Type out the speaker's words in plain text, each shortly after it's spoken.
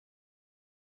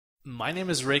My name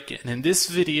is Rick, and in this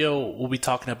video we'll be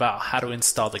talking about how to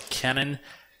install the Canon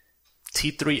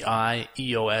T3i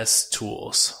EOS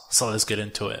tools. So let's get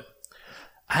into it.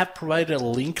 I have provided a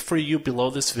link for you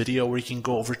below this video where you can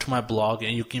go over to my blog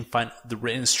and you can find the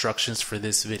written instructions for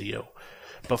this video.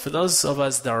 But for those of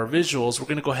us that are visuals, we're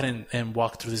going to go ahead and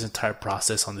walk through this entire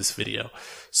process on this video.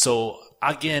 So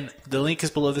again, the link is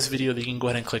below this video that you can go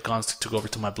ahead and click on to go over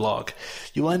to my blog.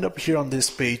 You'll end up here on this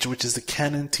page, which is the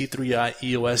Canon T3i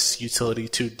EOS Utility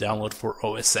 2 download for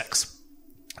OS X.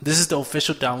 This is the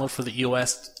official download for the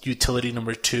EOS Utility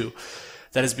number 2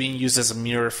 that is being used as a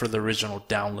mirror for the original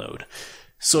download.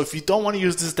 So if you don't want to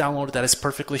use this download, that is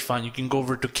perfectly fine. You can go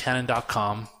over to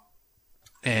canon.com.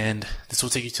 And this will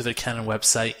take you to the Canon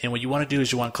website. And what you want to do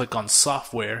is you want to click on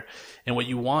software. And what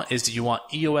you want is you want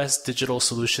EOS Digital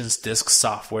Solutions Disk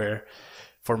Software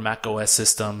for Mac OS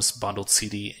systems, bundled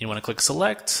CD. And you want to click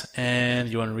select, and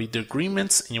you want to read the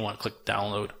agreements, and you want to click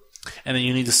download. And then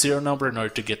you need the serial number in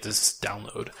order to get this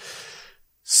download.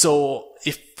 So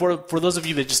if for those of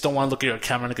you that just don't want to look at your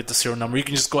camera and get the serial number, you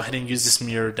can just go ahead and use this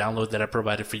mirror download that I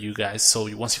provided for you guys.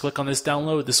 So once you click on this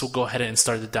download, this will go ahead and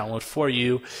start the download for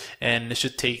you, and it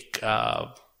should take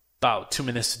about 2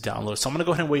 minutes to download. So I'm going to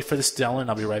go ahead and wait for this to download, and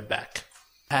I'll be right back.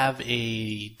 I have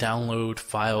a download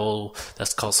file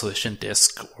that's called Solution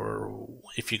Disk, or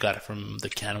if you got it from the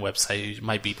Canon website, it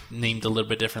might be named a little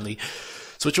bit differently.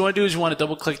 So what you want to do is you want to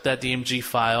double click that DMG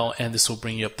file, and this will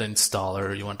bring you up the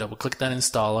installer. You want to double click that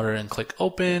installer and click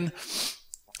open.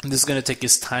 And this is going to take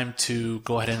its time to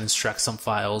go ahead and extract some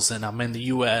files. And I'm in the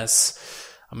US,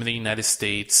 I'm in the United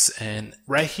States, and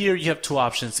right here you have two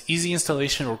options: easy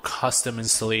installation or custom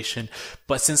installation.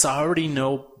 But since I already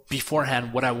know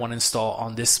beforehand what I want to install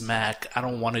on this Mac, I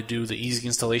don't want to do the easy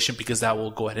installation because that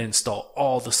will go ahead and install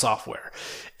all the software.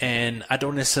 And I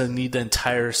don't necessarily need the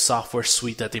entire software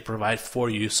suite that they provide for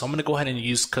you. So I'm going to go ahead and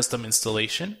use custom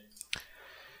installation.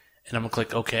 And I'm going to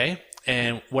click OK.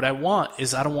 And what I want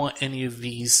is I don't want any of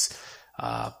these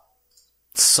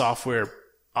software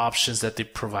options that they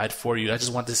provide for you. I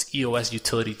just want this EOS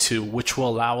Utility 2, which will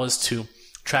allow us to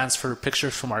transfer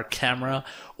pictures from our camera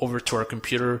over to our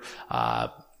computer,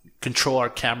 control our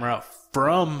camera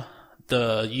from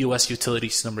the EOS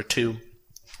Utilities number 2.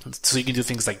 So you can do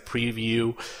things like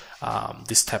preview,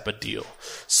 this type of deal.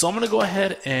 So I'm going to go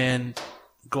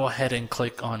ahead and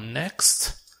click on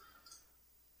next.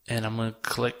 And I'm going to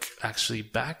click actually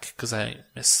back because I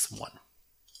missed one.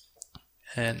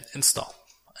 And install.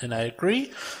 And I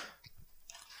agree.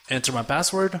 Enter my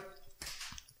password.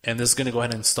 And this is going to go ahead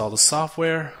and install the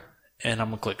software. And I'm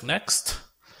going to click next.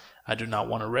 I do not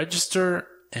want to register.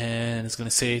 And it's going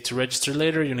to say to register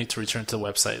later, you need to return to the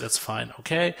website. That's fine.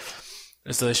 Okay.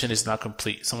 Installation is not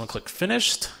complete. So I'm going to click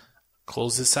finished.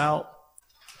 Close this out.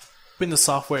 Open the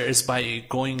software is by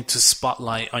going to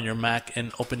Spotlight on your Mac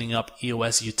and opening up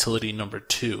EOS Utility number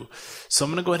 2. So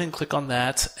I'm going to go ahead and click on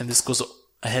that. And this goes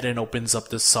ahead and opens up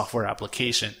the software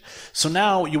application. So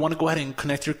now you want to go ahead and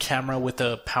connect your camera with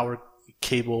a power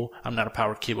cable, a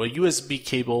USB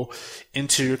cable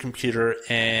into your computer,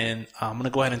 and I'm going to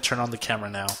go ahead and turn on the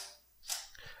camera now.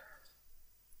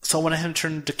 So I went ahead and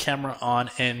turned the camera on,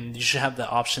 and you should have the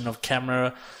option of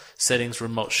camera settings,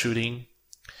 remote shooting,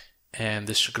 and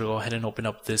this should go ahead and open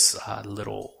up this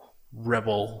little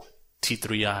Rebel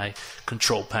T3i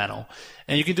control panel.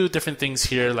 And you can do different things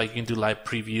here, like you can do live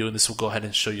preview, and this will go ahead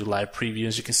and show you live preview.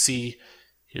 As you can see,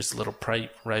 here's a little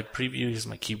live preview. Here's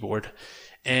my keyboard,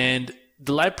 and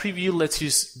the live preview lets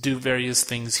you do various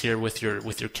things here with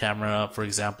your camera. For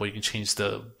example, you can change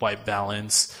the white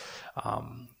balance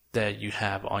that you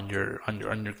have on your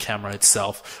camera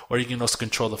itself, or you can also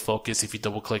control the focus. If you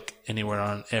double click anywhere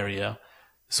on an area,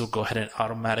 this will go ahead and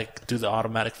do the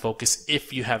automatic focus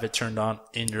if you have it turned on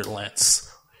in your lens,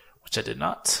 which I did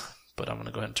not, but I'm going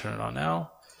to go ahead and turn it on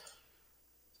now.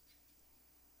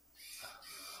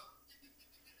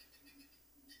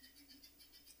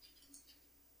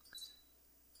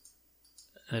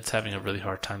 And it's having a really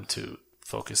hard time to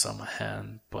focus on my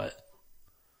hand, but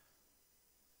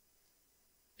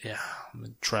yeah, I'm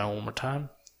going to try one more time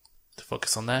to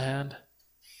focus on that hand.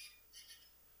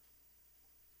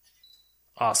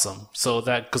 Awesome. So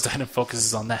that goes ahead and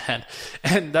focuses on that hand.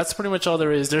 And that's pretty much all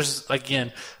there is. There's, again,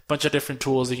 a bunch of different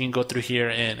tools that you can go through here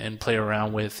and play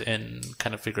around with and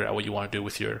kind of figure out what you want to do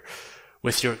with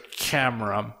your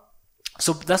camera.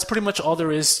 So that's pretty much all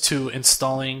there is to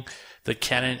installing the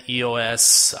Canon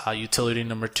EOS Utility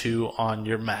number 2 on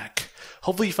your Mac.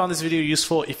 Hopefully you found this video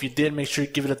useful. If you did, make sure you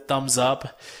give it a thumbs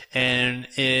up, and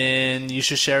you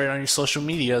should share it on your social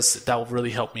medias. That will really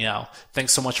help me out.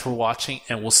 Thanks so much for watching,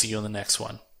 and we'll see you in the next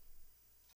one.